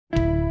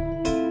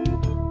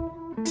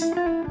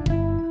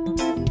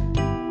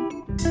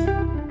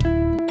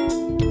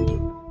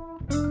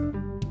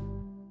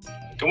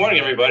morning,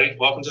 everybody.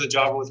 Welcome to the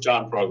Java with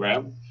John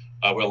program.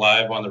 We're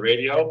live on the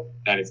radio,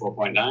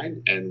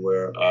 94.9, and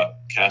we're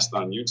cast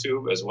on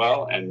YouTube as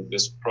well. And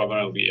this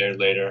program will be aired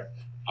later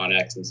on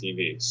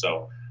ActonTV.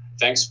 So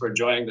thanks for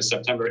joining the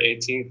September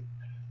 18th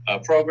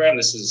program.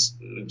 This is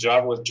the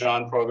Java with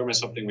John program. Is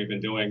something we've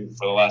been doing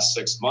for the last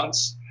 6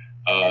 months.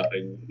 A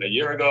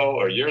year ago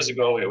or years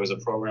ago, it was a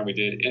program we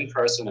did in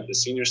person at the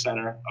Senior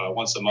Center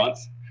once a month.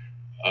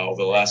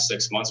 Over the last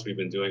 6 months, we've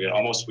been doing it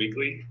almost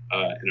weekly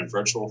in a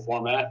virtual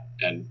format,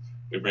 and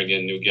we bring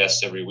in new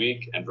guests every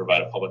week and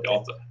provide a public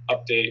health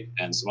update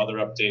and some other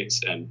updates.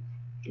 And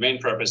the main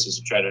purpose is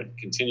to try to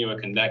continue a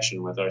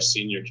connection with our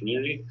senior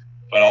community,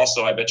 but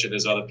also I bet you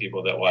there's other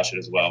people that watch it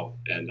as well.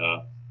 And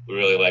we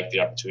really like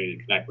the opportunity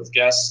to connect with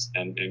guests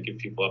and give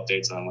people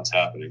updates on what's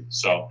happening.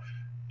 So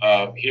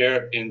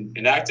here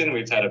in Acton,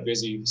 we've had a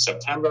busy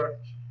September.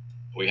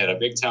 We had a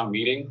big town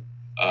meeting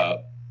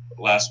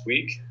last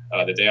week.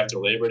 The day after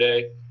Labor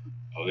Day,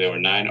 there were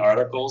 9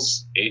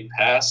 articles, 8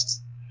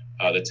 passed.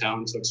 The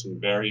town took some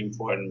very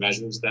important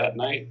measures that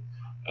night.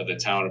 The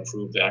town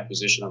approved the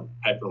acquisition of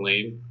Piper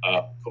Lane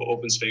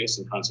open space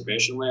and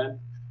conservation land,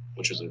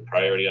 which was a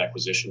priority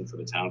acquisition for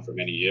the town for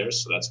many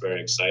years. So that's very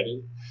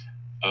exciting.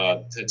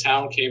 The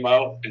town came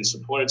out and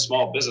supported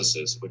small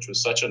businesses, which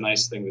was such a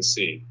nice thing to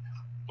see.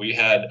 We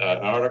had an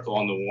article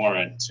on the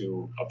warrant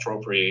to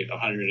appropriate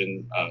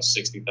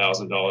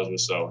 $160,000 or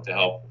so to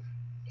help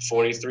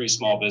 43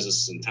 small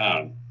businesses in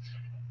town.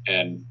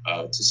 And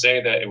to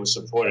say that it was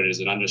supported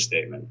is an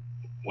understatement.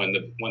 When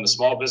the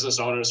small business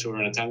owners who were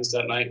in attendance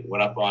that night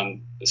went up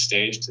on the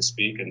stage to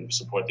speak and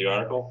support the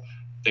article,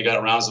 they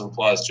got rounds of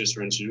applause just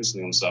for introducing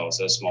themselves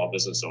as small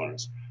business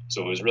owners.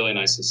 So it was really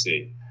nice to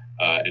see.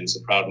 And it's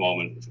a proud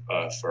moment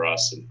for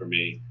us and for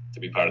me to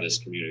be part of this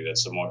community that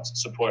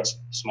supports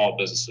small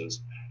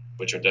businesses,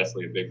 which are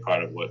definitely a big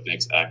part of what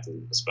makes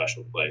Acton a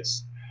special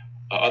place.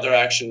 Other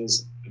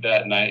actions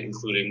that night,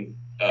 including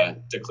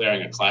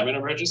declaring a climate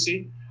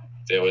emergency.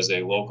 There was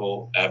a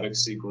local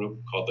advocacy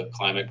group called the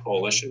Climate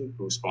Coalition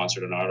who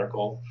sponsored an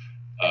article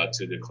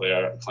to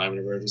declare a climate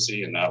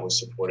emergency, and that was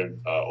supported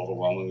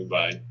overwhelmingly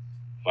by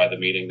the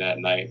meeting that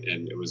night.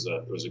 And it was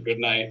a good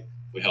night.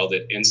 We held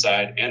it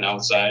inside and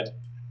outside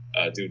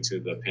due to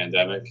the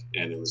pandemic,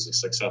 and it was a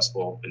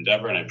successful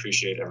endeavor. And I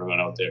appreciate everyone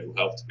out there who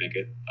helped make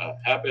it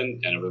happen,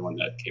 and everyone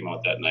that came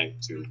out that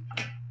night to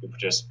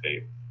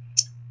participate.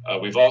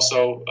 We've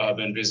also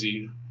been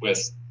busy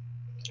with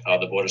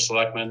the Board of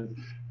Selectmen.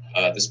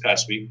 This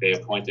past week, they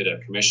appointed a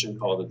commission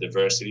called the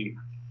Diversity,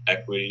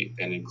 Equity,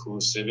 and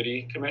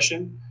Inclusivity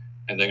Commission,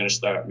 and they're going to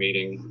start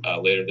meeting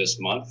later this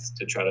month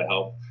to try to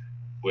help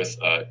with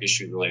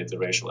issues related to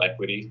racial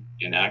equity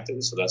in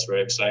Acton, so that's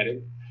very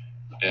exciting.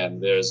 And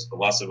there's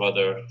lots of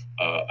other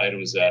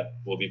items that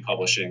we'll be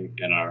publishing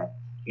in our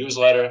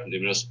newsletter, the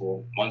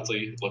Municipal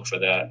Monthly. Look for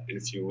that in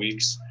a few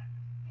weeks,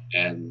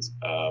 and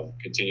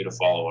continue to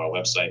follow our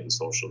website and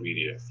social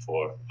media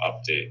for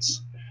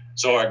updates.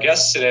 So our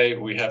guests today,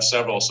 we have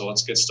several, so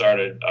let's get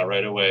started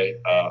right away.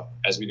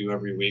 As we do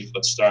every week,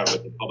 let's start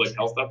with the public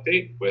health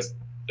update with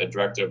the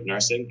Director of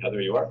Nursing,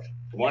 Heather York.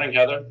 Good morning,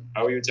 Heather.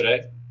 How are you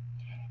today?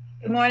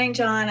 Good morning,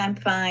 John. I'm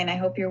fine. I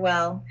hope you're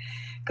well.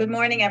 Good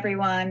morning,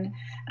 everyone.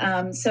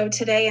 So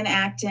today in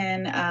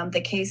Acton,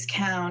 the case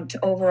count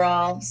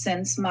overall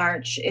since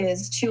March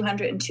is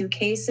 202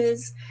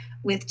 cases,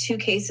 with 2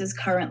 cases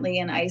currently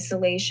in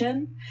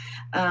isolation.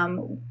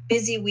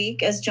 Busy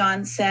week, as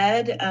John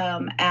said.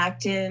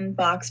 Acton,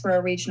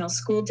 Boxborough Regional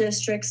School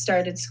District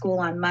started school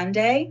on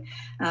Monday.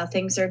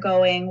 Things are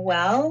going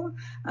well.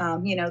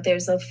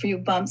 There's a few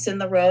bumps in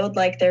the road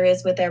like there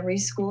is with every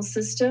school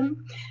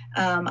system.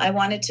 I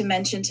wanted to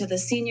mention to the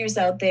seniors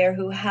out there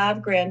who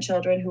have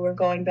grandchildren who are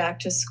going back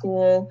to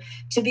school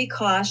to be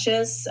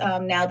cautious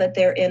now that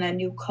they're in a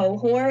new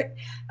cohort.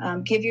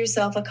 Give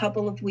yourself a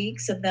couple of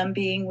weeks of them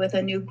being with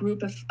a new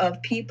group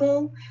of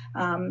people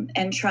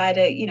and try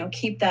to,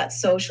 keep that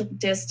social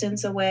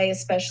distance away,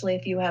 especially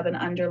if you have an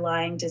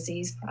underlying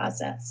disease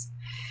process.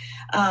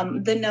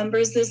 The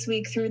numbers this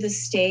week through the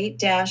state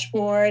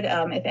dashboard,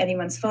 if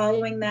anyone's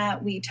following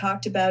that, we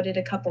talked about it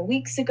a couple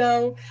weeks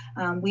ago.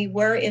 We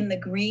were in the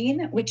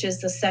green, which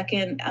is the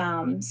second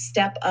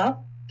step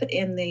up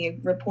in the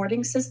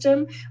reporting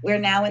system. We're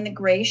now in the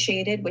gray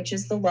shaded, which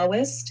is the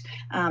lowest.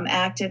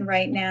 Acton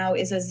right now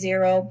is a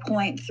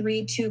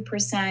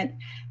 0.32%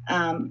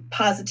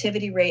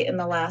 positivity rate in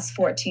the last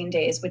 14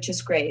 days, which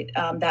is great.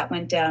 That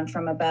went down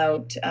from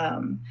about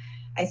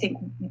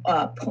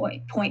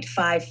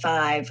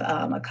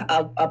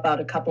 0.55 about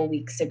a couple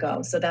weeks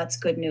ago. So that's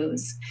good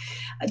news.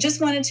 I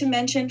just wanted to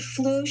mention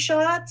flu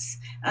shots.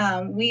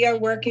 We are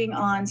working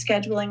on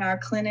scheduling our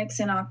clinics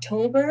in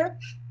October.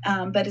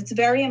 But it's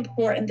very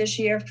important this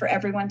year for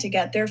everyone to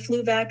get their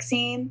flu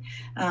vaccine.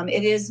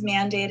 It is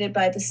mandated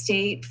by the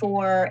state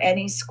for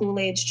any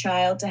school-age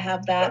child to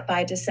have that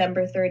by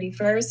December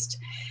 31st.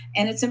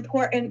 And it's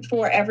important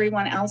for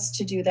everyone else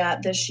to do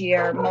that this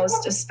year,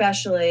 most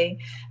especially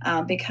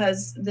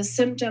because the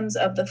symptoms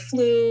of the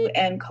flu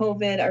and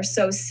COVID are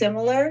so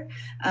similar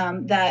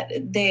that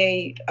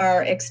they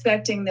are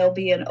expecting there'll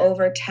be an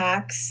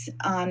overtax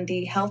on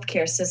the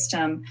healthcare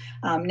system.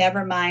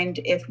 Never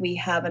mind if we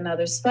have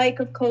another spike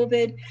of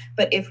COVID,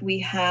 but if we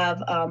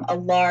have a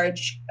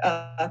large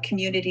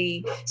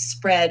community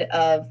spread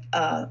of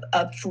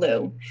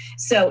flu.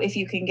 So if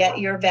you can get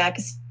your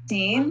vaccine,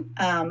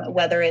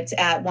 whether it's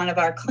at one of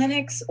our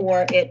clinics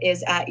or it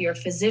is at your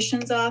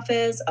physician's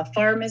office, a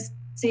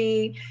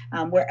pharmacy,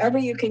 wherever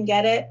you can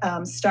get it,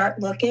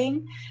 start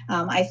looking.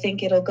 I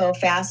think it'll go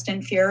fast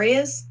and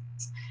furious.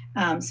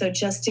 So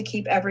just to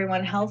keep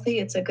everyone healthy,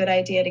 it's a good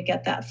idea to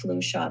get that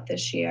flu shot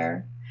this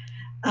year.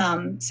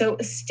 So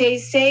stay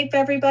safe,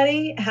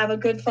 everybody. Have a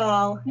good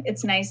fall.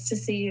 It's nice to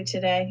see you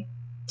today.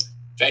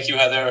 Thank you,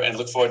 Heather, and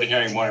look forward to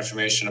hearing more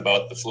information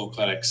about the flu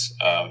clinics,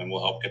 and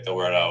we'll help get the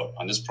word out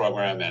on this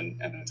program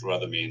and through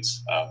other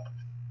means.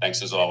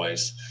 Thanks as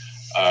always.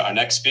 Our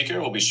next speaker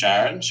will be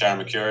Sharon.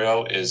 Sharon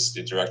Mercurio is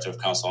the Director of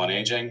Council on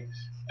Aging,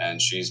 and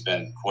she's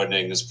been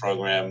coordinating this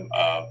program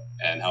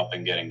and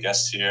helping getting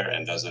guests here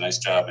and does a nice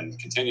job in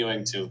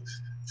continuing to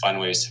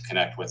find ways to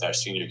connect with our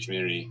senior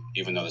community,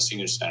 even though the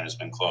senior center has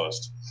been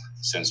closed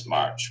since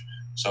March.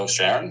 So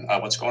Sharon,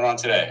 what's going on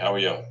today? How are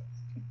you?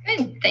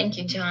 Good. Thank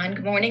you, John.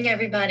 Good morning,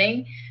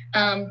 everybody.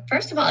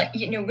 First of all,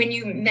 when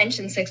you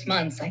mentioned 6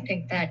 months, I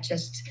think that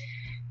just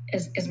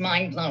is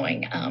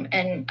mind-blowing.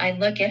 And I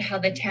look at how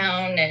the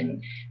town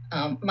and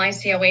my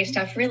COA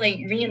staff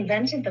really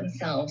reinvented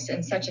themselves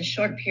in such a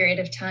short period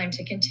of time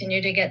to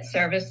continue to get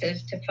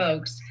services to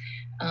folks.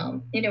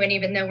 And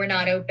even though we're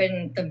not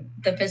open,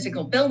 the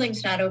physical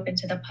building's not open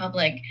to the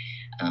public,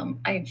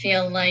 I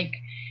feel like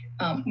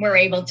we're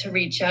able to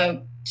reach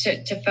out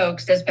to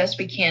folks as best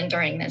we can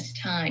during this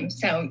time.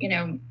 So,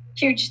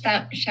 huge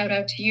shout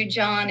out to you,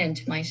 John, and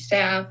to my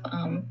staff.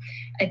 I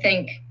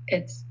think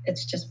it's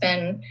just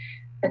been,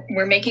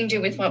 we're making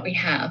do with what we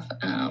have.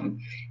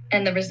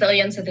 And the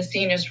resilience of the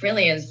seniors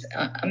really is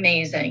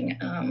amazing.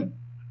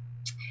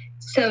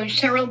 So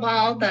Cheryl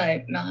Ball,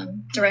 the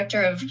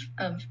director of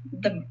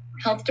the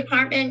health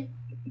department,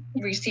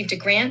 received a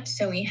grant.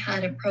 So we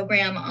had a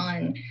program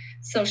on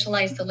social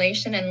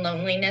isolation and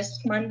loneliness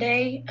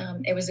Monday.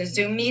 It was a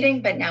Zoom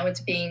meeting, but now it's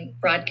being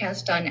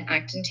broadcast on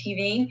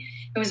ActonTV.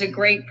 It was a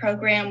great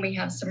program. We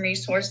have some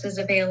resources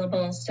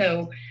available.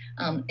 So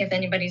if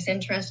anybody's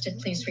interested,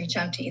 please reach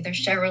out to either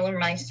Cheryl or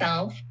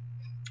myself.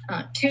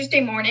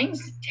 Tuesday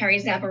mornings, Terry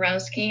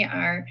Zaborowski,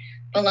 our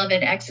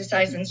beloved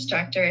exercise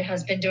instructor,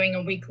 has been doing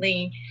a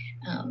weekly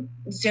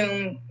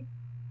Zoom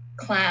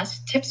class,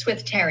 Tips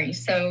with Terry.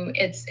 So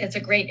it's a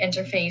great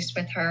interface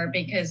with her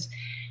because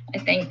I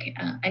think,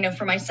 I know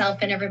for myself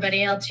and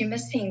everybody else, you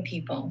miss seeing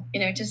people,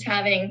 just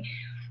having,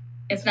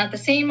 it's not the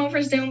same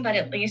over Zoom, but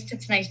at least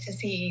it's nice to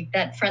see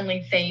that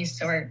friendly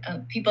face or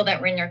people that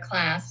were in your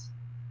class.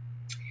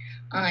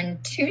 On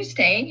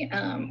Tuesday,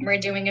 we're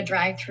doing a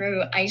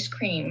drive-through ice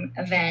cream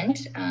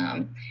event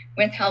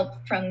with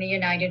help from the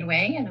United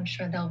Way, and I'm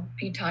sure they'll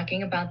be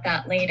talking about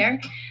that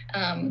later.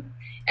 And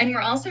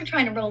we're also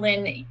trying to roll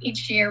in,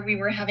 each year we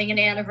were having an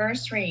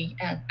anniversary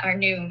at our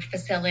new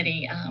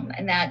facility,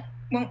 and that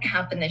won't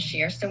happen this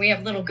year. So we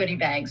have little goodie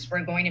bags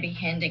we're going to be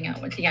handing out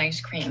with the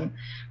ice cream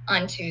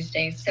on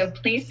Tuesdays. So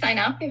please sign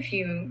up if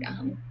you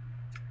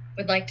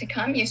would like to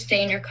come. You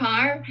stay in your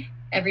car.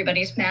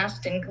 Everybody's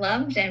masked and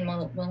gloved, and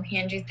we'll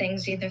hand you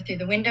things either through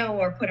the window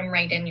or put them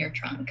right in your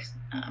trunk.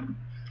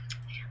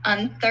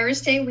 On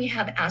Thursday, we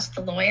have Ask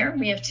the Lawyer.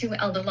 We have 2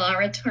 elder law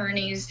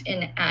attorneys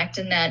in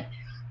Acton that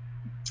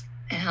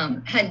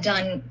had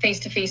done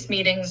face-to-face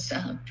meetings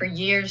for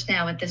years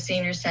now at the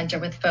senior center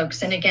with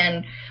folks. And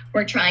again,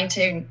 we're trying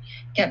to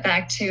get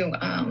back to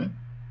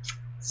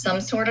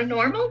some sort of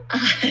normal.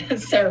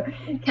 So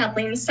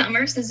Kathleen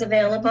Summers is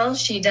available.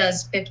 She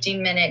does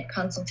 15-minute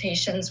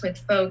consultations with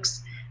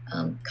folks.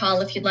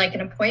 Call if you'd like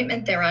an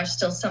appointment. There are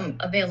still some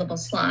available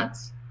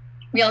slots.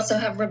 We also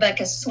have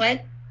Rebecca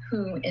Sweat,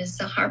 who is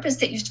a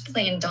harpist that used to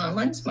play in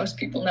Donlands. Most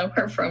people know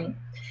her from,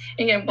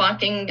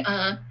 walking,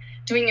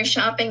 doing your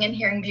shopping and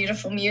hearing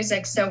beautiful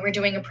music. So we're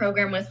doing a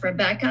program with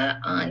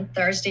Rebecca on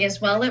Thursday as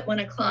well at 1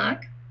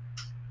 o'clock.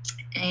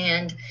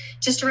 And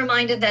just a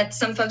reminder that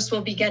some folks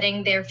will be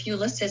getting their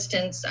fuel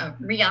assistance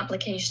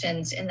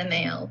reapplications in the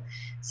mail.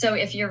 So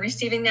if you're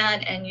receiving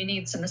that and you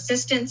need some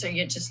assistance or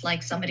you'd just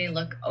like somebody to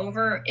look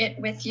over it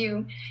with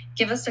you,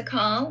 give us a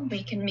call.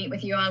 We can meet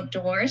with you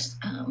outdoors.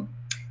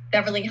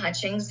 Beverly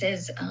Hutchings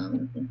is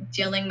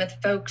dealing with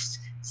folks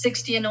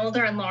 60 and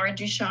older, and Laura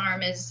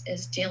Ducharme is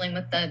dealing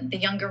with the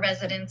younger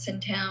residents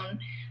in town.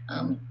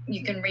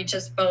 You can reach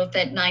us both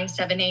at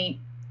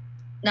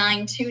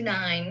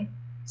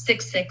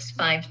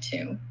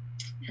 978-929-6652.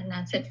 And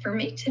that's it for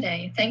me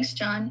today. Thanks,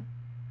 John.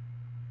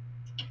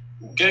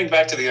 Getting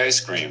back to the ice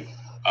cream.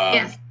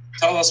 Yes.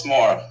 Tell us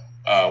more.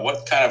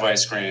 What kind of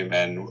ice cream,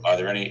 and are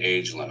there any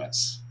age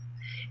limits?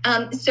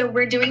 So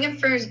we're doing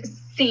it for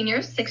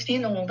seniors, 60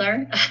 and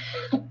older.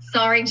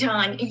 Sorry,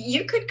 John.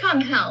 You could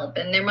come help,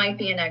 and there might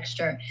be an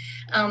extra.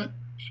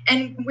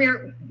 And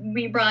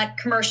we brought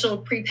commercial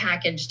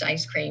prepackaged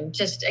ice cream,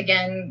 just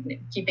again,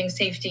 keeping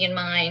safety in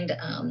mind.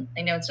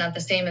 I know it's not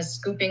the same as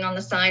scooping on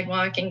the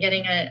sidewalk and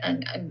getting a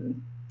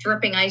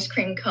dripping ice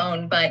cream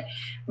cone, but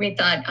we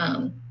thought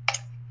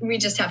we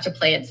just have to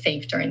play it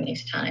safe during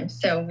these times.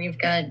 So we've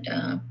got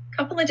a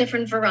couple of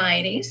different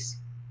varieties.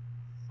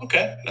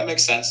 Okay, that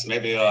makes sense.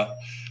 Maybe I'll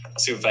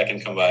see if I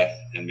can come by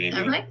and maybe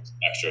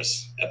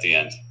extras at the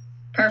end.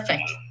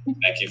 Perfect.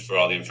 Thank you for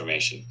all the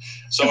information.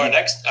 So our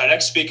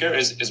next speaker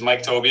is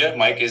Mike Tobia.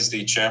 Mike is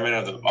the chairman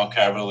of the Mount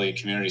Calvary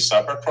Community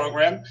Supper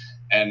Program,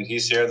 and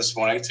he's here this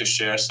morning to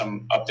share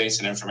some updates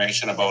and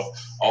information about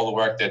all the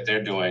work that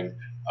they're doing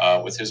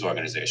with his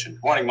organization.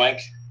 Good morning,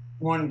 Mike.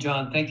 Good morning,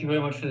 John. Thank you very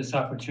much for this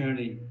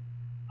opportunity.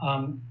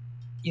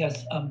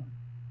 Yes,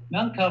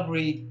 Mount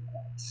Calvary,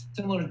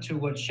 similar to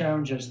what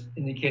Sharon just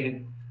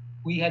indicated,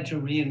 we had to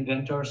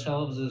reinvent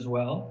ourselves as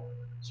well.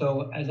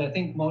 So as I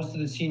think most of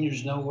the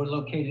seniors know, we're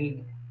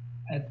located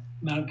at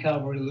Mount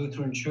Calvary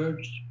Lutheran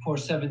Church,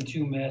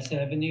 472 Mass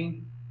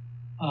Avenue.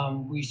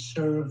 We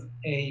serve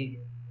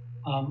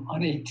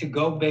on a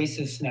to-go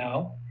basis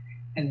now.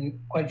 And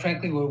quite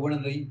frankly, we're one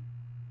of the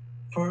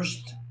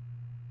first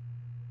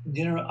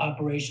dinner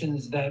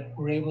operations that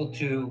were able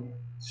to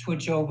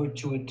switch over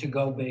to a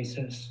to-go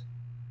basis.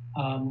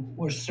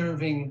 We're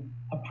serving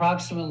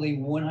approximately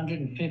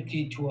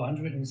 150 to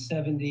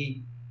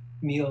 170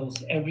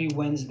 meals every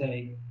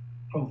Wednesday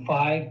from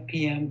 5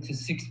 p.m. to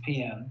 6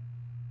 p.m.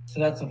 So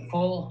that's a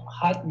full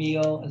hot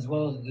meal as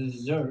well as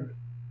dessert.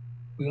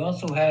 We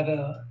also have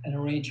an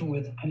arrangement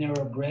with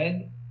Panera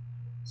Bread.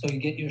 So you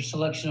get your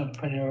selection of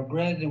Panera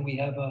Bread, and we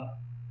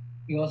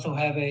also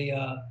have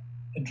a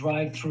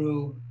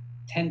drive-through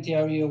tent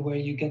area where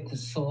you get to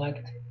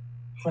select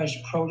fresh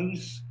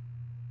produce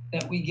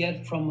that we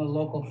get from a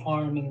local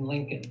farm in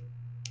Lincoln.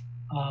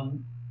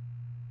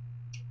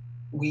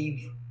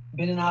 We've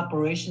been in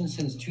operation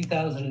since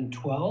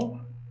 2012,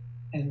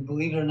 and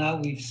believe it or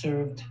not, we've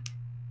served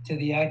to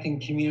the Acton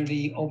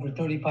community over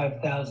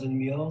 35,000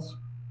 meals.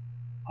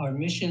 Our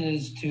mission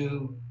is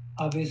to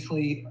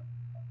obviously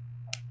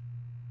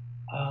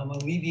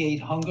alleviate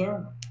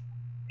hunger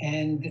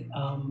and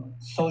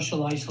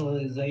social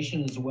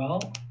isolation as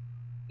well.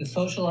 The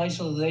social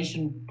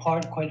isolation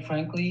part, quite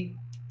frankly,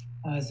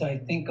 as I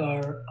think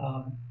our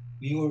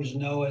viewers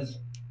know, has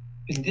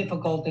been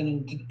difficult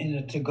in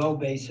a to-go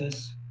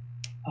basis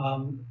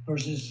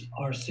versus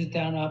our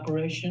sit-down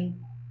operation.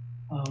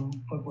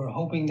 But we're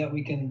hoping that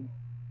we can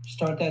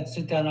start that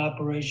sit-down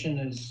operation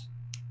as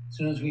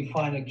soon as we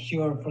find a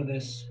cure for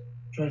this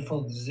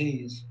dreadful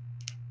disease.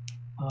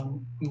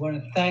 We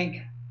want to thank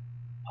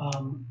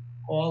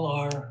all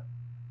our,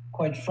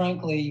 quite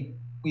frankly,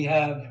 we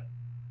have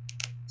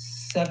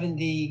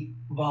 70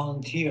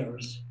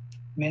 volunteers,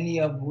 many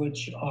of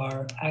which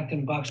are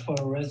Acton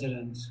Boxborough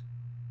residents,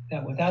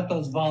 that without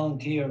those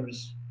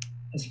volunteers,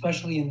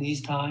 especially in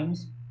these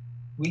times,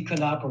 we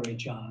couldn't operate,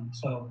 John.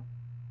 So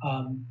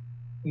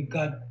we've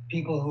got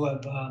people who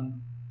have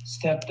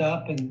stepped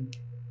up and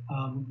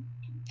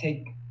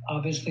take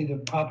obviously the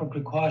proper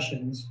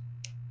precautions,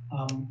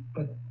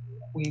 but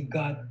we've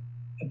got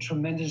a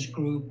tremendous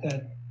group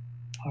that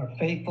are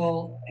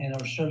faithful and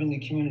are serving the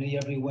community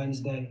every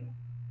Wednesday.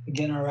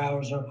 Again, our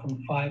hours are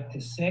from 5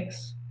 to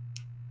 6.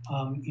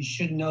 You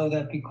should know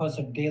that because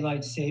of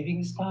daylight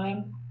savings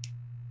time,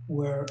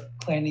 we're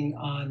planning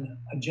on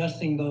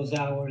adjusting those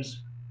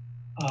hours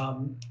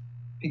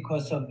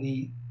because of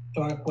the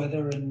dark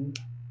weather and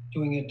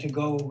doing a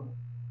to-go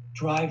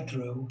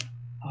drive-through.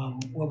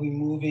 We'll be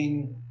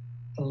moving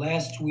the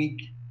last week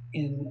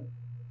in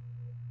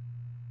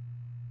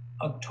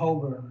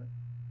October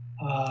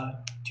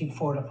to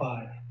 4 to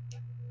 5.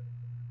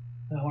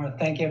 And I want to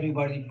thank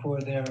everybody for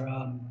their,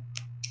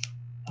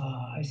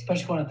 I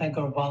especially want to thank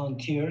our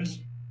volunteers,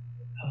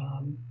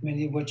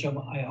 many of which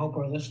I hope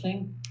are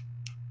listening,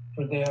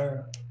 for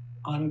their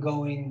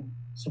ongoing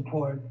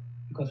support,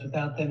 because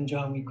without them,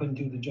 John, we couldn't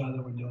do the job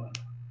that we're doing.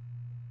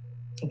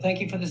 So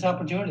thank you for this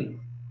opportunity.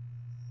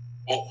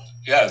 Well,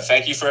 yeah,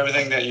 thank you for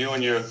everything that you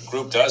and your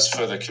group does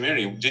for the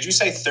community. Did you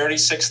say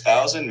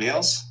 36,000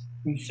 meals?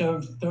 We've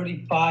served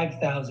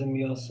 35,000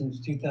 meals since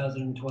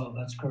 2012.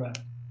 That's correct.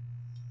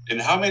 And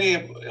how many,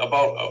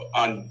 about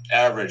on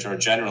average or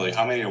generally,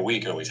 how many a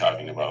week are we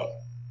talking about?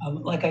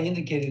 Like I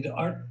indicated,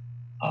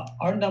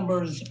 our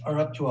numbers are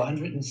up to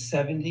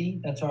 170.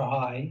 That's our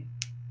high.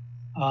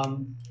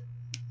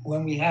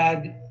 When we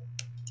had,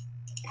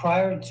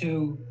 prior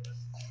to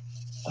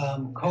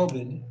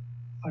COVID,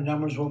 our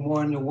numbers were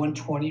more in the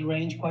 120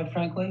 range, quite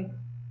frankly.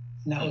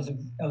 And that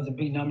was a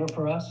big number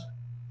for us.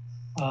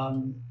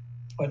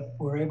 But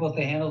we're able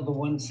to handle the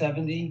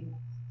 170.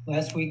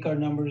 Last week, our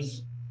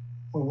numbers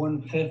were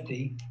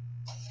 150.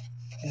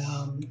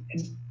 And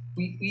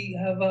we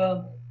have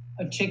a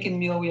chicken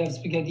meal. We have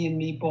spaghetti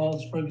and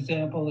meatballs, for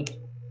example,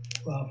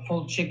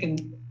 full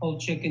chicken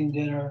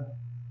dinner.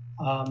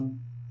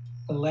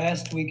 The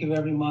last week of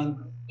every month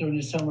during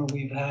the summer,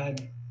 we've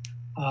had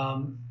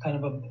kind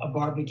of a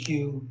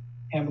barbecue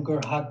hamburger,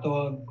 hot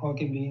dog,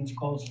 pork and beans,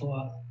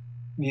 coleslaw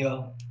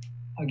meal,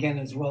 again,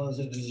 as well as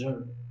a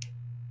dessert.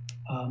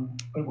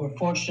 But we're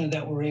fortunate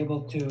that we're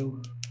able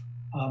to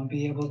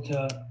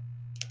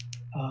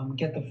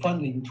get the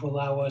funding to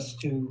allow us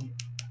to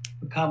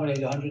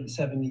accommodate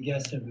 170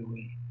 guests every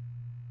week.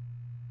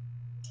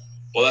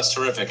 Well, that's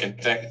terrific, and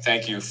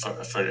thank you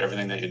for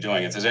everything that you're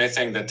doing. If there's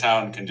anything the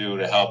town can do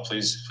to help,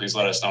 please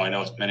let us know. I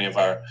know many of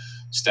our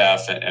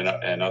staff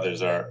and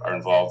others are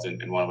involved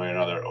in one way or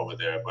another over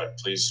there, but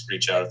please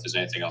reach out if there's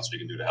anything else we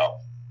can do to help.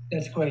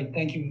 That's great.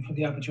 Thank you for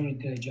the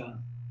opportunity today,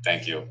 John.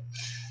 Thank you.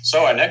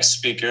 So our next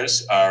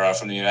speakers are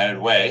from the United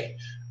Way.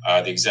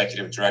 The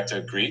Executive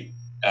Director, Griet,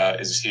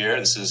 is here.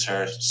 This is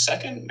her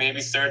second,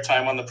 maybe third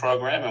time on the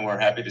program, and we're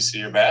happy to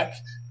see her back.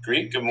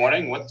 Griet, good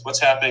morning.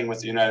 What's happening with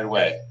the United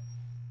Way?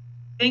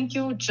 Thank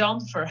you,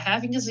 John, for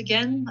having us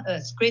again.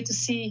 It's great to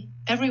see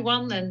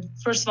everyone. And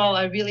first of all,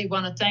 I really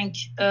want to thank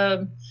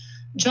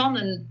John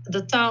and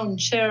the town,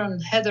 Sharon,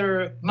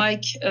 Heather,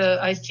 Mike.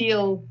 I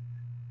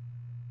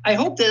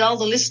hope that all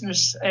the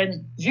listeners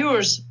and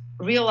viewers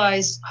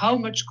realize how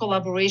much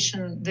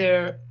collaboration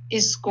there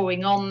is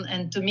going on.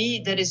 And to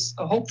me, that is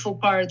a hopeful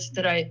part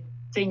that I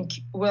think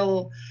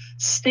will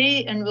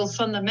stay and will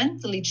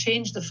fundamentally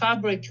change the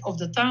fabric of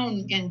the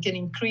town and can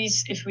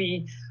increase if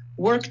we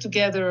work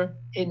together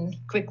in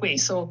quick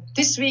ways. So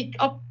this week,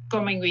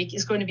 upcoming week,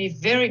 is going to be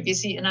very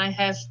busy, and I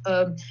have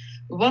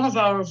one of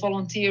our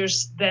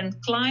volunteers, then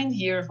Klein,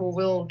 here, who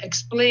will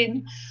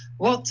explain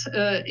what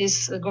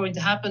is going to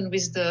happen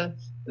with the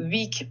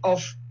week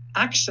of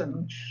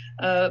action.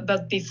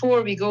 But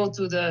before we go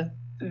to the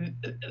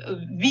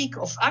week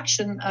of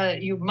action,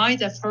 you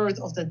might have heard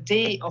of the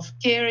Day of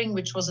Caring,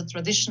 which was a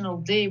traditional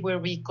day where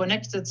we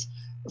connected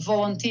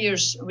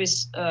volunteers with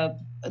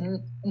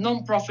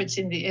non-profits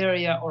in the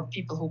area or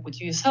people who could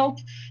use help.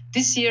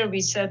 This year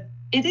we said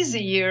it is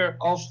a year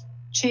of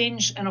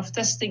change and of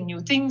testing new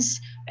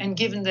things. And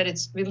given that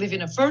we live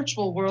in a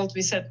virtual world,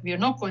 we said we are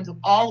not going to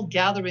all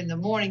gather in the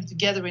morning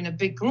together in a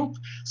big group.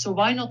 So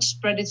why not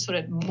spread it so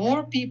that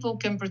more people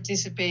can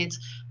participate,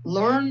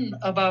 learn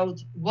about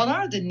what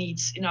are the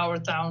needs in our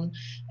town.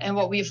 And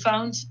what we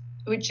found,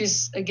 which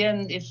is,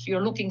 again, if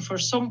you're looking for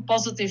some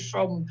positive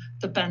from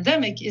the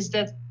pandemic, is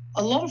that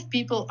a lot of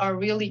people are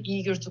really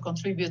eager to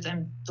contribute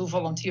and to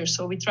volunteer.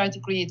 So we try to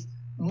create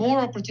more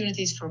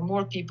opportunities for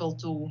more people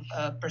to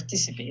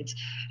participate.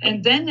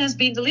 And Dan has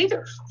been the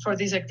leader for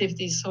these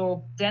activities.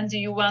 So Dan, do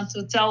you want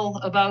to tell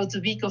about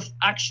the week of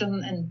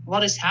action and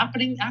what is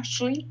happening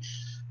actually?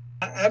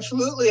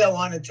 Absolutely. I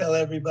want to tell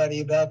everybody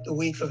about the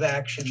week of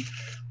action.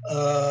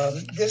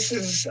 This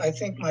is, I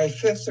think, my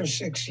 5th or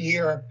 6th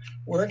year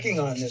working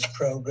on this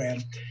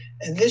program.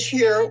 And this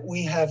year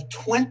we have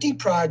 20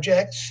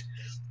 projects,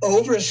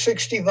 over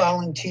 60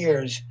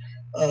 volunteers,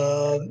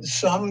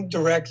 some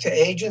direct to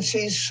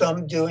agencies,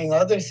 some doing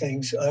other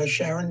things.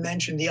 Sharon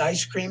mentioned the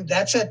ice cream.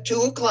 That's at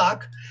 2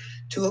 o'clock.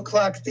 2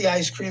 o'clock, the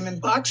ice cream in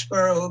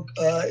Boxborough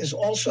is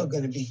also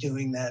going to be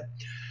doing that.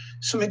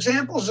 Some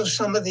examples of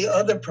some of the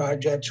other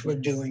projects we're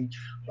doing.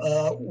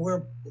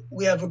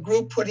 We have a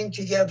group putting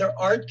together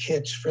art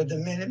kits for the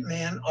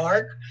Minuteman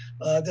Arc.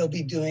 They'll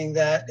be doing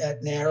that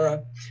at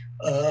NARA.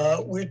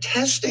 We're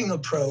testing a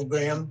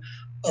program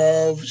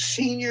of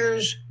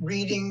seniors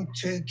reading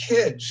to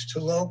kids, to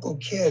local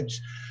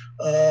kids.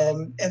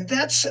 And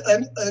that's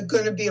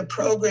going to be a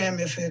program,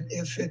 if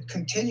it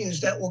continues,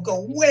 that will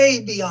go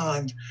way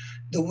beyond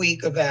the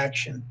week of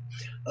action.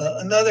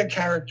 Another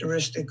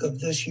characteristic of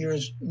this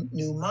year's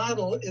new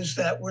model is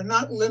that we're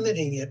not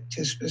limiting it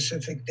to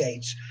specific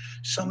dates.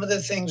 Some of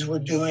the things we're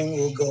doing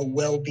will go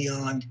well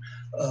beyond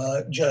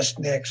just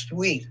next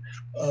week.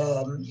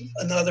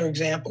 Another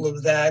example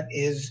of that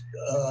is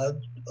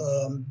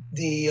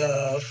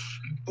the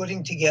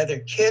putting together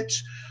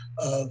kits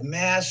of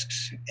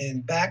masks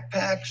and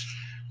backpacks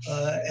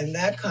and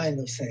that kind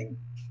of thing.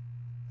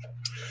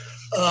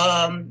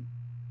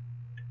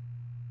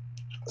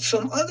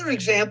 Some other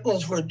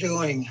examples we're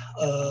doing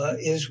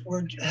is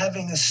we're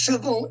having a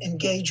civil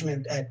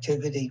engagement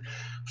activity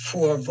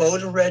for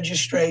voter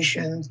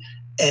registration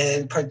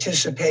and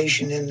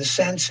participation in the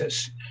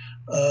census.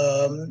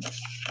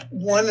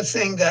 One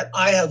thing that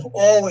I have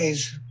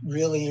always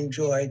really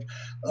enjoyed,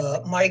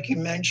 Mike, you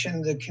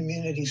mentioned the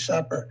community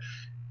supper.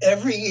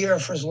 Every year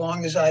for as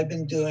long as I've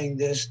been doing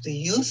this, the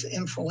Youth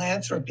in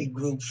Philanthropy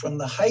group from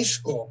the high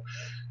school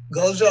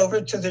goes over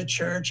to the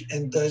church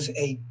and does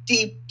a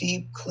deep,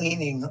 deep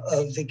cleaning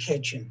of the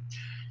kitchen.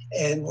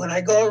 And when I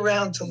go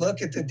around to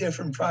look at the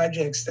different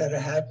projects that are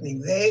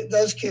happening,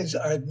 those kids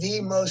are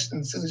the most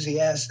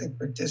enthusiastic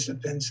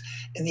participants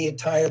in the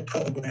entire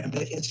program.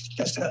 It's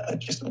just a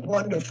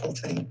wonderful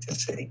thing to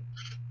see.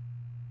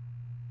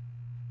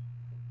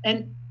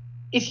 And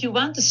if you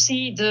want to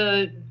see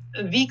the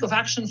week of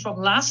action from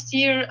last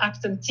year,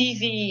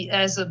 ActonTV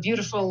has a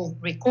beautiful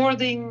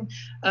recording.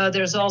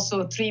 There's also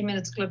a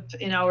 3-minute clip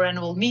in our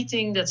annual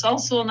meeting that's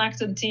also on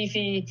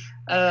ActonTV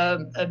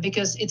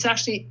because it's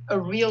actually a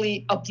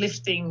really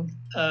uplifting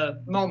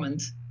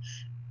moment.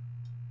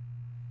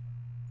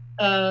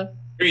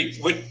 Great.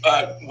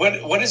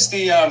 What is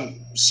the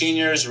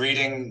seniors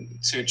reading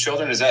to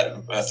children? Is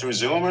that through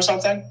Zoom or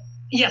something?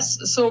 Yes,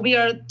 so we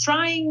are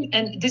trying,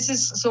 and this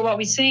is, so what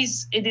we say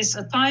is it is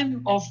a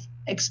time of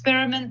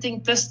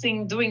experimenting,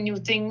 testing, doing new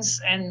things,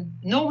 and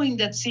knowing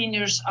that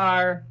seniors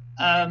are...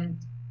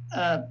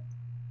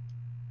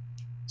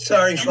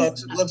 Sorry,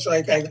 folks, it looks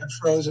like I got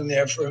frozen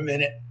there for a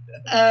minute.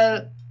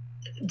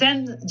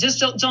 Then just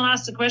John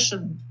asked a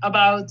question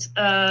about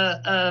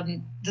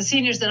the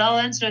seniors that I'll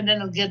answer, and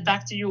then I'll get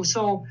back to you.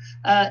 So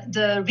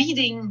the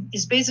reading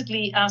is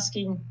basically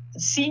asking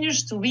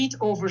seniors to read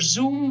over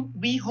Zoom.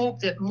 We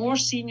hope that more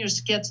seniors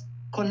get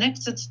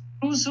connected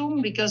through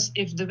Zoom, because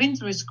if the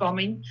winter is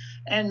coming,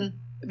 and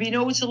we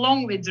know it's a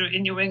long winter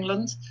in New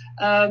England,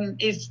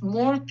 if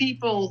more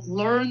people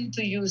learn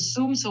to use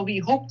Zoom, so we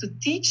hope to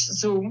teach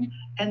Zoom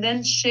and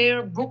then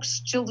share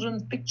books,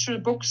 children picture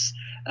books,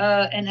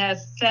 and have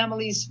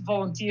families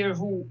volunteer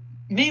who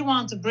may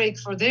want a break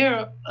for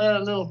their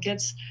little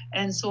kids.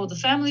 And so the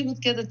family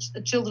would get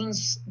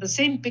the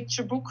same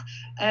picture book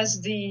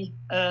as the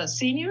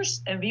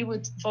seniors, and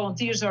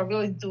volunteers are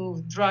willing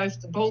to drive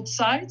to both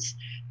sides.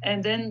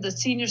 And then the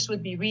seniors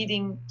would be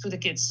reading to the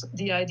kids.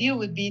 The idea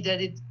would be that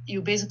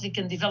you basically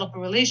can develop a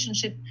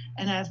relationship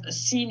and have a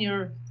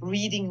senior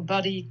reading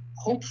buddy,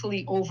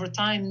 hopefully over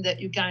time, that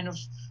you kind of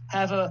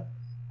have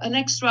an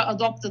extra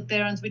adopted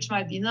parent, which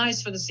might be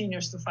nice for the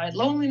seniors to fight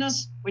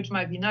loneliness, which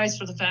might be nice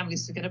for the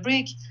families to get a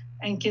break,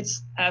 and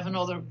kids have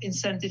another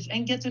incentive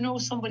and get to know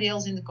somebody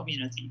else in the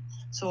community.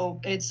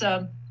 So it's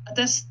a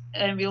test,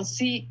 and we'll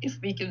see if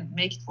we can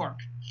make it work.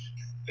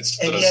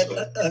 And yet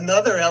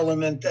another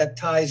element that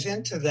ties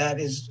into that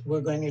is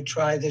we're going to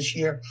try this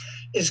year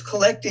is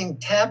collecting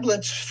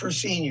tablets for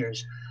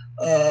seniors.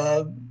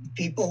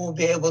 People will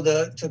be able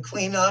to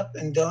clean up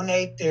and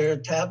donate their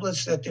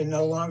tablets that they're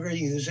no longer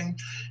using.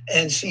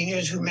 And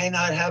seniors who may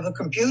not have a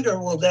computer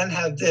will then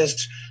have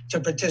this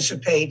to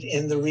participate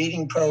in the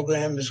reading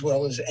program, as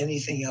well as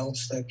anything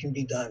else that can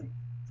be done.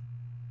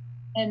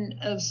 And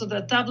so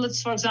the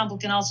tablets, for example,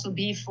 can also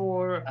be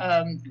for,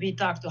 we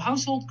talk to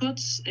household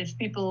goods. If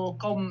people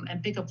come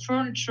and pick up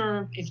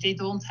furniture, if they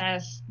don't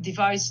have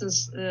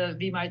devices,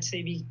 we might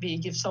say we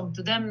give some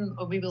to them,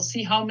 or we will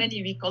see how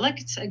many we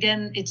collect.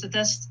 Again, it's a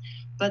test,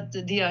 but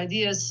the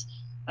idea is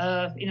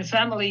in a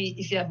family,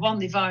 if you have one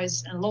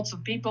device and lots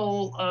of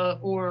people,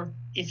 or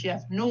if you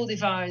have no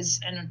device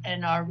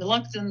and are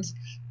reluctant,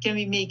 can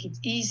we make it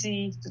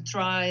easy to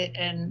try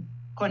and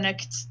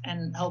connect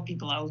and help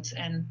people out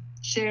and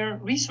share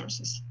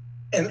resources.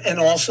 And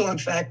also, in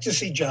fact, to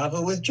see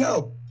Java with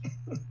Joe.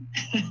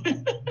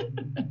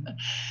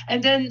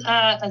 And then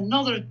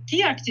another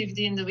key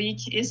activity in the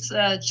week is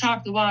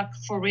Chalk the Walk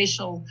for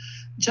Racial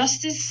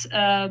Justice.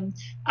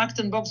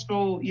 Acton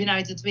Boxborough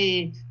United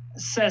Way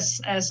says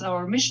as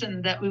our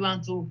mission that we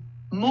want to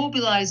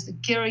mobilize the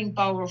caring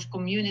power of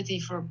community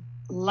for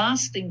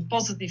lasting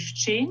positive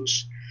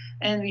change.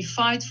 And we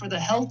fight for the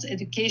health,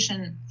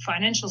 education,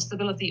 financial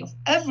stability of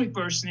every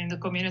person in the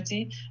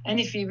community. And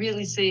if we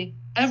really say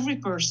every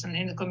person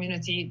in the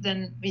community,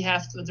 then we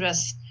have to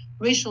address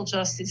racial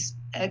justice,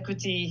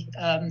 equity.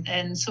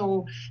 And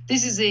so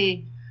this is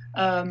a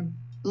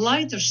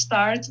lighter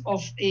start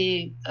of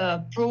a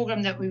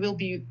program that we will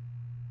be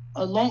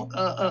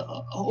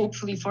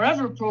hopefully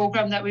forever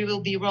program that we will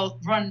be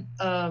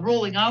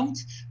rolling out.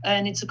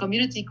 And it's a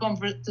community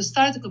to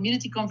start a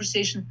community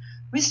conversation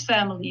with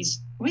families,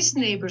 with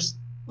neighbors,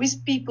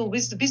 with people,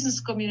 with the business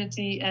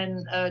community.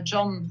 And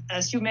John,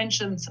 as you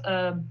mentioned,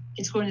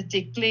 it's going to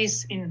take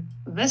place in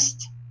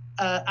West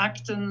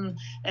Acton,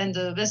 and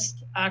the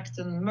West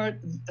Acton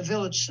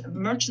Village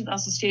Merchant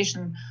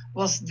Association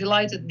was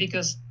delighted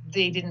because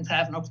they didn't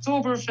have an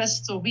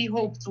Oktoberfest. So we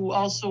hope to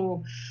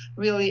also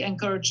really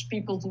encourage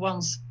people to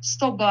once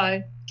stop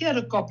by, get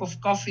a cup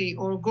of coffee,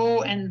 or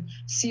go and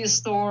see a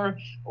store,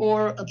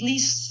 or at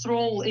least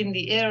stroll in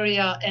the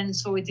area. And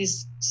so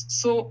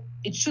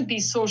it should be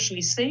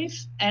socially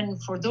safe.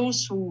 And for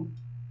those who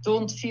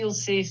don't feel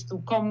safe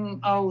to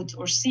come out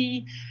or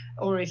see,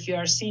 or if you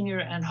are senior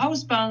and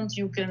housebound,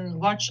 you can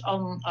watch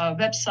on our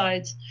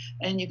website,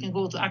 and you can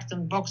go to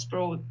Acton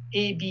Boxborough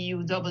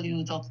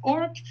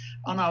ABUW.org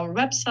on our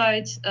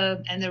website,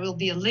 and there will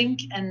be a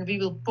link, and we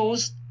will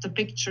post the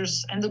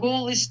pictures. And the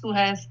goal is to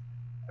have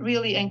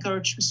really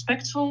encourage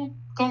respectful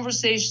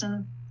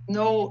conversation,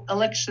 no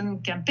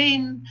election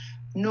campaign,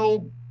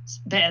 no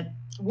bad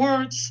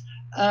words,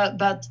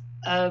 but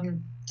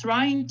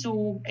trying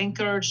to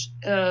encourage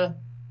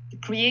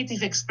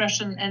creative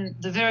expression. And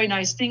the very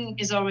nice thing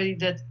is already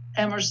that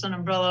Emerson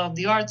Umbrella of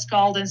the Arts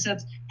called and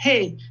said,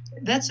 hey,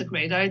 that's a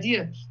great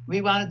idea.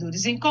 We want to do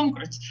this in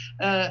Concord.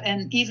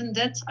 And even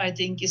that, I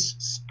think, is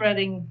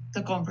spreading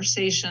the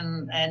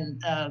conversation.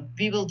 And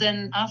we will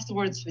then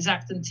afterwards with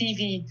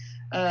ActonTV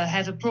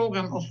have a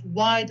program of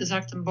why does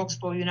Acton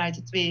Boxborough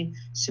United Way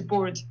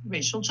support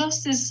racial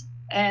justice.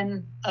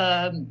 And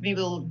we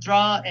will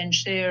draw and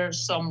share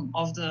some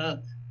of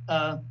the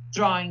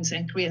drawings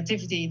and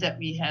creativity that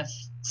we have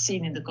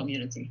seen in the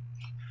community.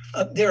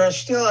 There are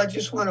still, I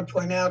just want to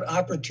point out,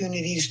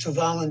 opportunities to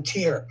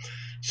volunteer.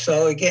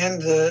 So again,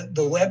 the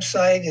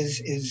website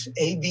is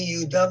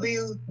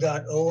abuw.org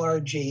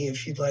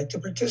if you'd like to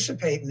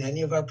participate in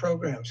any of our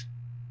programs.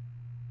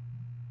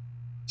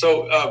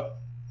 So,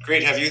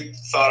 Griet, have you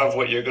thought of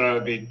what you're going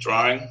to be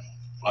drawing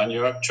on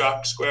your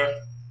chalk square?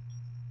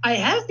 I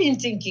have been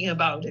thinking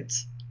about it.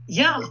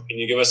 Yeah. Can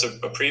you give us a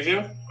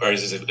preview, or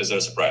is it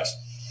a surprise?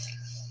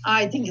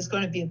 I think it's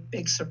going to be a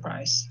big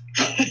surprise.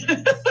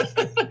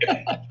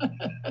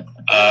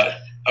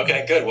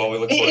 Okay, good. Well, we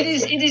look forward.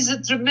 It is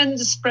a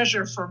tremendous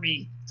pleasure for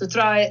me to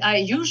try. I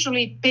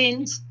usually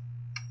paint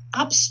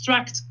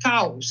abstract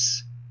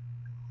cows,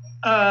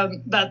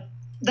 but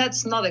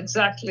that's not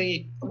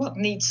exactly what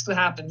needs to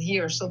happen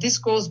here. So this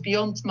goes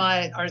beyond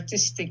my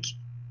artistic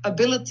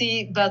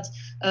ability. But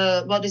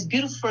what is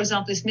beautiful, for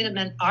example, is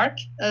Minuteman Arc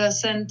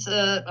sent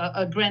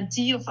a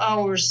grantee of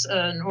ours,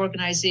 an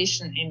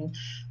organization in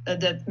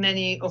that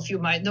many of you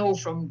might know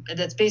from,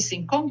 that's based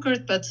in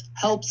Concord, but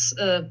helps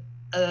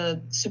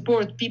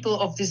support people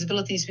of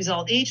disabilities with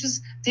all ages.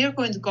 They're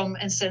going to come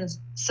and send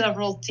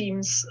several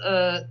teams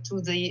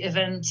to the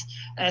event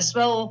as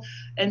well.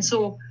 And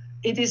so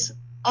it is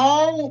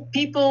all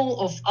people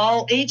of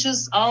all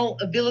ages, all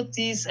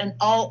abilities, and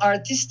all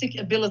artistic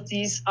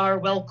abilities are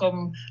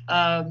welcome.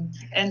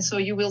 And so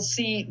you will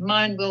see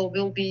mine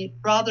will be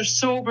rather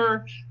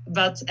sober,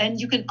 and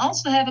you can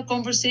also have a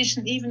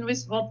conversation even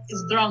with what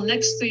is drawn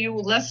next to you,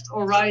 left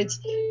or right,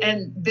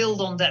 and build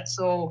on that.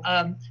 So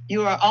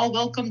you are all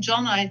welcome,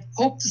 John. I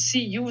hope to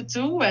see you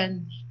too,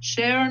 and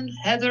Sharon,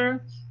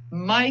 Heather,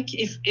 Mike.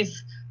 If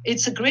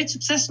it's a great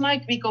success,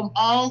 Mike, we come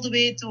all the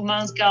way to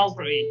Mount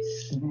Calvary.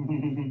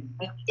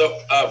 So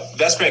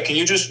that's great. Can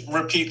you just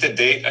repeat the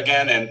date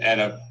again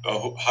and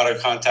how to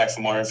contact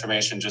for more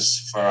information,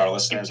 just for our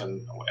listeners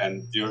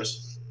and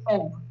viewers?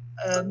 Oh,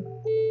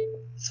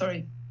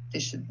 sorry,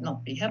 this should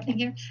not be happening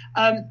here.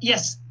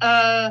 Yes,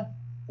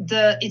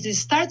 it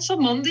starts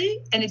on Monday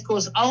and it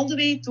goes all the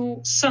way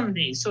to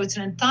Sunday. So it's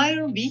an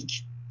entire week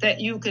that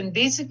you can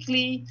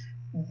basically,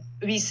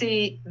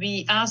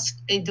 we ask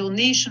a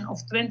donation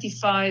of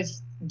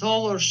 $25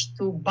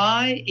 to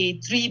buy a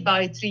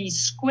 3x3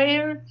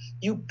 square.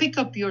 You pick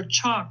up your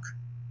chalk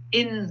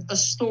in a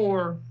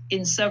store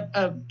in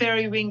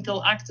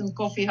Periwinkle, Acton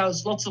Coffee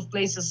House, lots of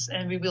places,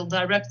 and we will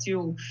direct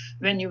you.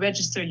 When you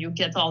register, you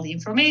get all the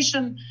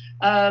information,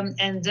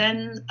 and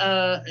then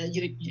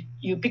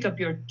you pick up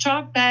your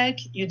chalk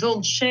bag. You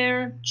don't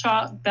share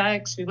chalk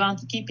bags. We want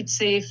to keep it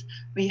safe.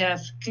 We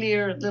have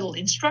clear little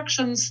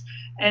instructions,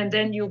 and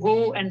then you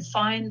go and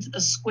find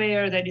a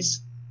square that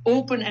is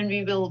open, and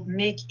we will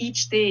make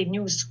each day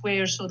new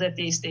squares so that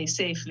they stay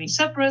safely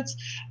separate,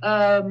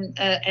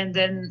 and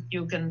then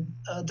you can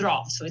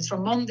draw. So it's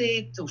from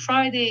Monday to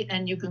Friday,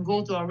 and you can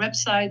go to our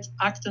website,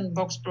 Acton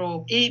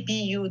Boxborough,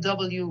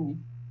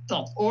 ABUW.org,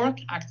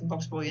 Acton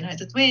Boxborough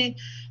United Way,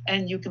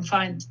 and you can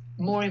find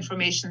more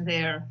information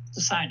there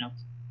to sign up,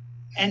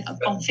 and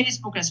on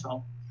Facebook as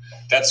well.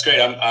 That's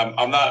great.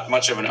 I'm not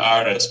much of an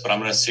artist, but I'm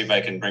going to see if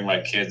I can bring my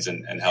kids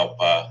and help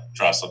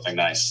draw something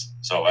nice.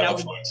 So I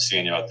look forward to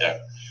seeing you out there.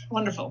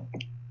 Wonderful.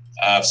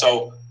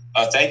 So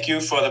thank you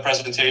for the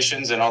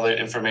presentations and all the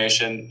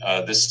information.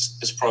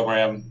 This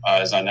program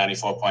is on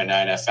 94.9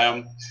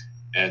 FM,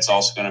 and it's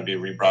also going to be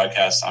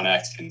rebroadcast on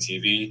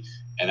ActonTV.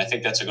 And I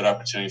think that's a good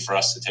opportunity for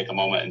us to take a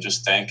moment and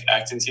just thank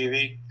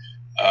ActonTV.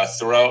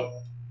 Throughout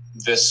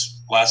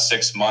this last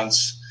 6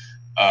 months,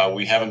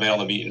 we haven't been able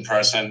to meet in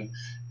person,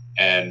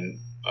 and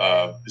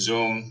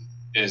Zoom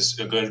is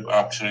a good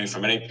opportunity for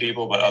many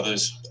people, but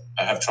others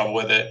have trouble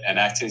with it. And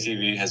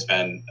ActonTV has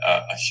been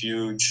a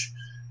huge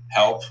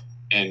help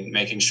in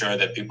making sure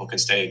that people can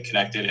stay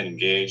connected and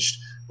engaged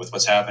with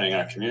what's happening in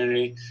our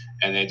community.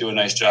 And they do a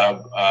nice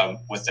job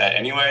with that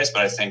anyways,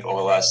 but I think over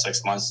the last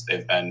 6 months,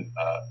 they've been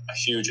a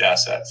huge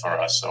asset for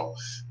us. So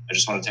I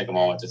just want to take a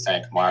moment to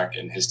thank Mark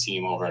and his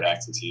team over at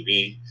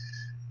ActonTV.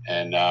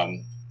 And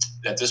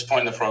at this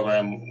point in the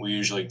program, we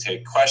usually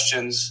take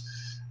questions.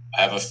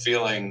 I have a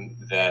feeling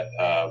that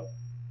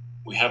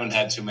we haven't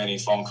had too many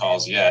phone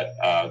calls yet,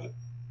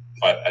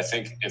 but I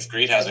think if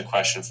Griet has a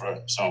question for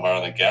some of our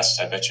other guests,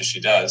 I bet you she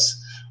does.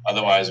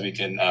 Otherwise, we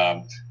can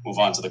move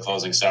on to the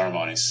closing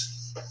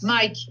ceremonies.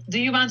 Mike, do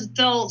you want to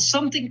tell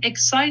something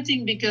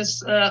exciting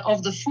because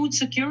of the food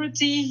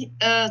security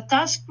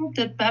task group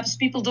that perhaps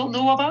people don't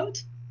know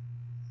about?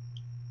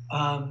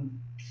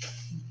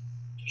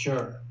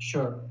 Sure.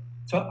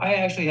 So I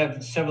actually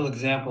have several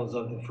examples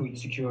of the food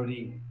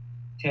security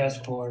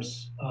task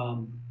force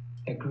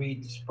that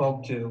Griet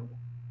spoke to.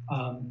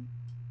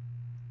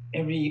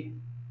 Every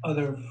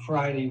other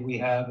Friday we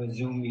have a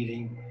Zoom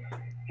meeting,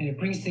 and it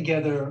brings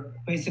together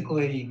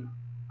basically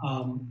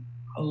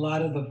a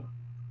lot of the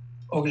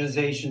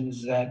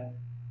organizations that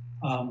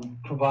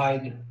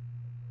provide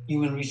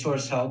human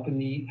resource help in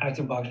the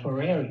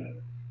Acton-Boxborough area,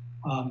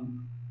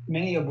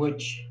 many of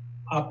which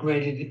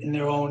operated in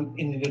their own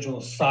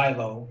individual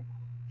silo,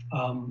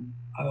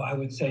 I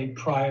would say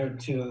prior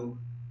to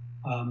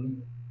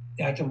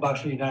the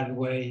Acton-Boxborough United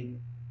Way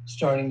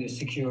starting the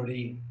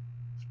security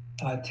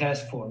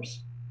task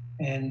force.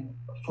 And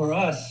for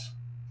us,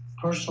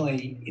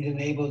 personally, it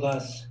enabled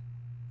us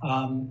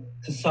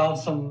to solve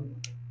some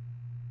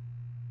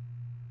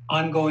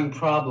ongoing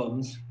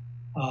problems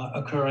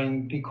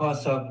occurring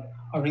because of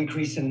our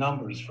increase in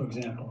numbers, for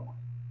example.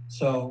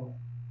 So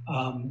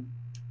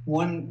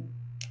one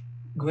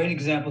great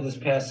example this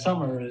past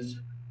summer is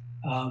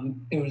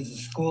there was a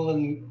school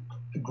in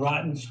the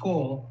Groton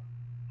school,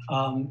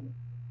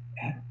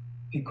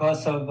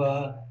 because of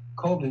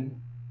COVID,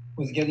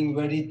 was getting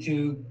ready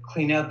to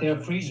clean out their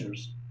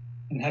freezers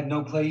and had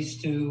no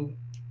place to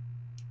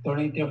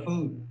donate their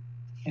food.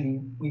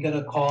 And we got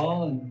a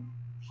call, and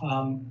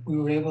we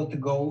were able to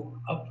go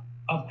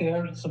up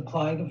there,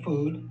 supply the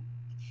food.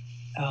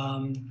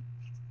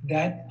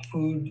 That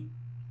food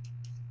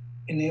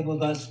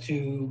enabled us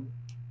to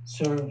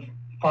serve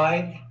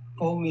 5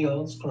 full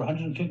meals for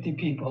 150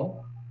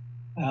 people,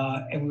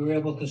 and we were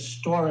able to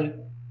store it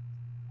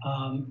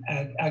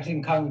at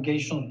Acton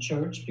Congregational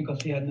Church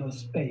because we had no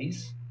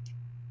space.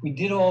 We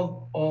did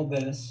all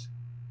this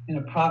in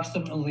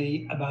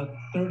approximately about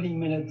 30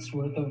 minutes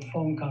worth of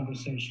phone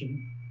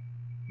conversation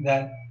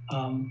that,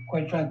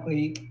 quite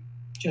frankly,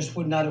 just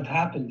would not have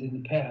happened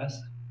in the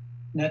past.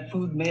 And that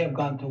food may have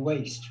gone to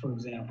waste, for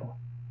example.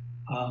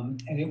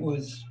 And it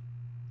was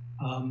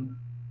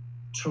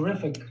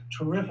terrific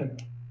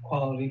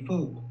quality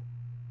food.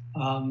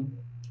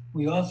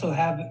 We also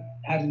have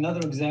had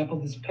another example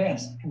this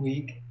past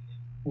week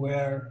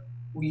where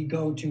we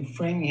go to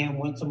Framingham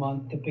once a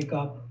month to pick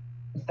up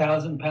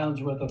 1,000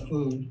 pounds worth of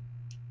food.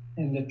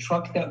 And the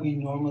truck that we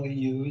normally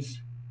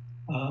use,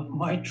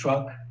 my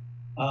truck,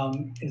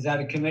 is out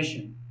of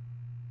commission.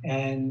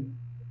 And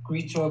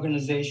Griet's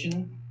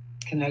organization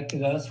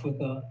connected us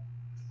with a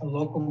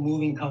local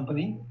moving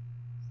company.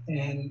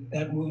 And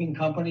that moving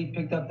company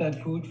picked up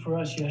that food for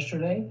us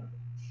yesterday.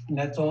 And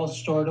that's all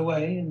stored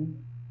away,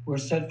 and we're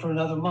set for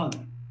another month.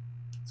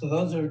 So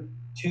those are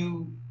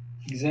 2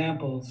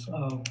 examples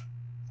of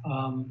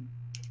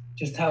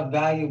just how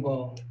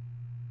valuable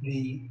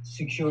the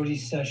security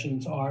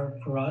sessions are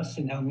for us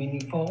and how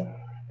meaningful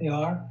they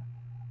are.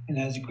 And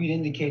as Griet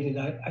indicated,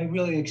 I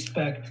really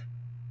expect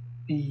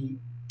the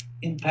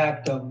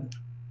impact of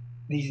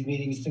these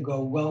meetings to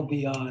go well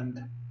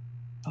beyond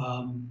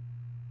the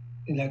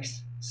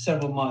next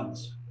several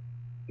months,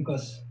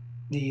 because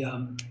the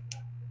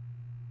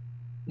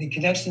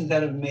connections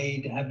that have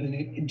made have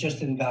been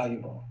just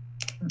invaluable.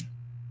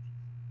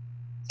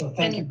 So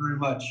thank you very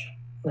much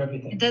for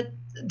everything.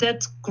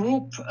 That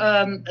group,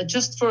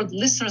 just for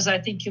listeners, I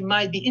think you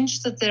might be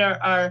interested,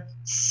 there are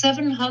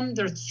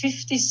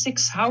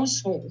 756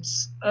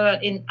 households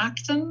in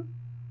Acton,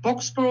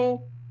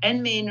 Boxborough,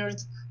 and Maynard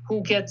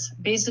who get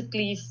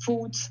basically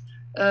food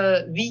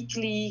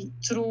weekly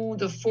through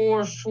the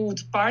 4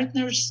 food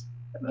partners,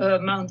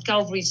 Mount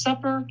Calvary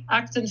Supper,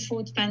 Acton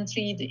Food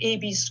Pantry, the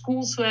AB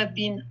schools, who have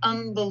been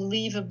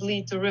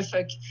unbelievably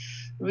terrific.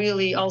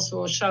 Really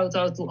also a shout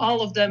out to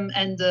all of them,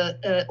 and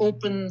the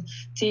open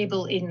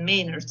table in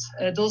Maynard.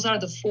 Those are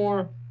the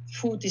 4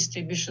 food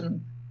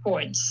distribution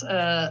points.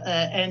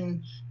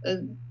 And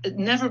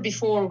never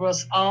before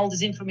was all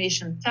this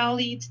information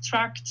tallied,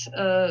 tracked,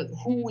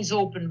 who is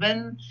open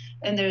when.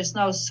 And there is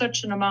now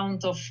such an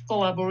amount of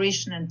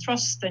collaboration and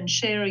trust and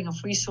sharing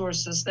of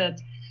resources that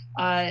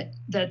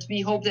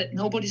we hope that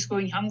nobody's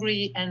going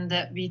hungry, and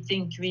that we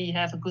think we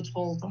have a good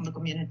hold on the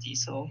community.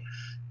 So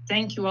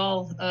thank you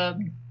all.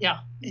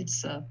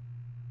 It's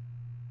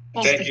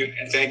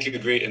Thank you,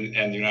 Griet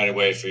and United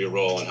Way, for your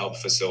role in help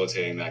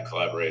facilitating that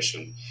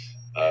collaboration.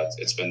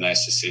 It's been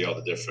nice to see all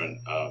the different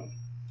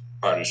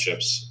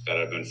partnerships that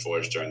have been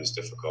forged during this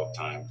difficult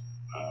time.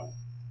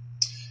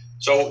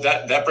 So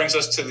that brings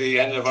us to the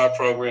end of our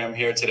program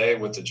here today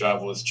with the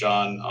Job with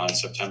John on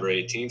September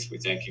 18th. We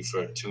thank you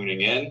for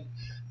tuning in,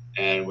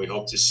 and we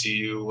hope to see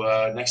you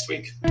next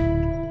week.